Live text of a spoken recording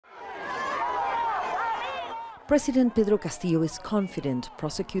President Pedro Castillo is confident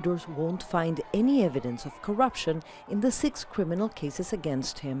prosecutors won't find any evidence of corruption in the 6 criminal cases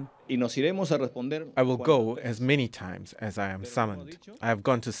against him. I will go as many times as I am summoned. I have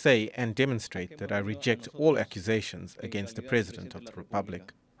gone to say and demonstrate that I reject all accusations against the President of the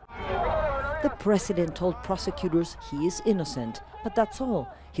Republic. The president told prosecutors he is innocent, but that's all.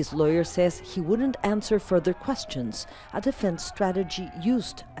 His lawyer says he wouldn't answer further questions, a defense strategy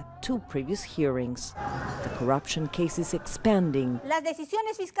used at 2 previous hearings. The corruption case is expanding.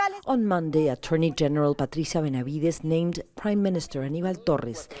 On Monday, Attorney General Patricia Benavides named Prime Minister Aníbal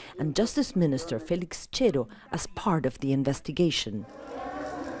Torres and Justice Minister Félix Chero as part of the investigation.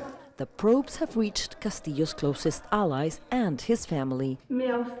 The probes have reached Castillo's closest allies and his family.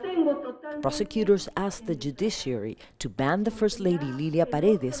 Prosecutors asked the judiciary to ban the First Lady Lilia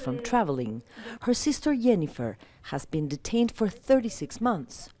Paredes from traveling. Her sister Jennifer has been detained for 36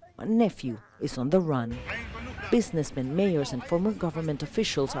 months. A nephew is on the run. Businessmen, mayors and former government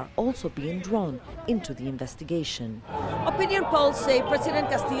officials are also being drawn into the investigation. Opinion polls say President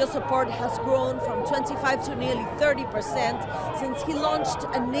Castillo's support has grown from 25 to nearly 30% since he launched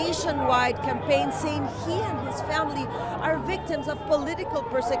a nationwide campaign saying he and his family are victims of political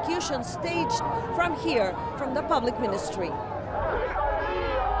persecution staged from here, from the public ministry.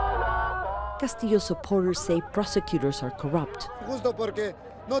 Castillo's supporters say prosecutors are corrupt.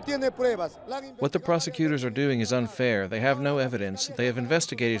 What the prosecutors are doing is unfair. They have no evidence. They have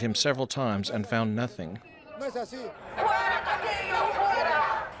investigated him several times and found nothing.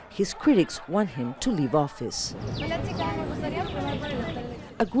 His critics want him to leave office.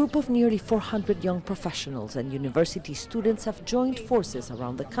 A group of nearly 400 young professionals and university students have joined forces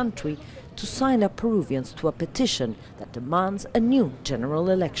around the country to sign up Peruvians to a petition that demands a new general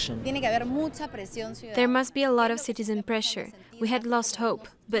election. There must be a lot of citizen pressure. We had lost hope,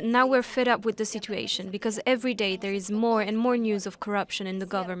 but now we're fed up with the situation because every day there is more and more news of corruption in the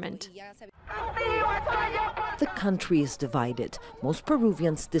government. The country is divided. Most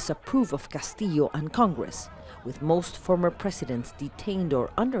Peruvians disapprove of Castillo and Congress. With most former presidents detained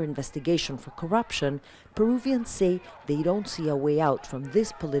or under investigation for corruption, Peruvians say they don't see a way out from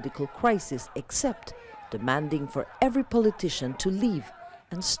this political crisis except demanding for every politician to leave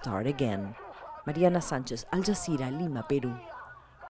and start again. Sanchez, Al Jazeera, Lima, Peru.